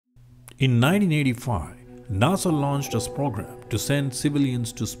In 1985, NASA launched a program to send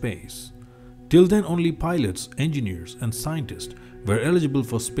civilians to space. Till then, only pilots, engineers, and scientists were eligible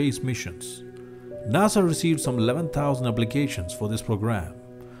for space missions. NASA received some 11,000 applications for this program.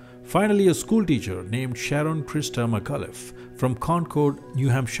 Finally, a schoolteacher named Sharon Krista McAuliffe from Concord, New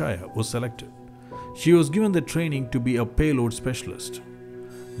Hampshire was selected. She was given the training to be a payload specialist.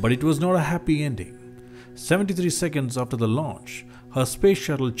 But it was not a happy ending. 73 seconds after the launch, her space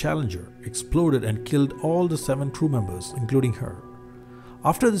shuttle Challenger exploded and killed all the 7 crew members, including her.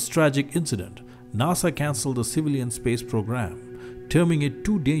 After this tragic incident, NASA cancelled the civilian space program, terming it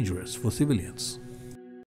too dangerous for civilians.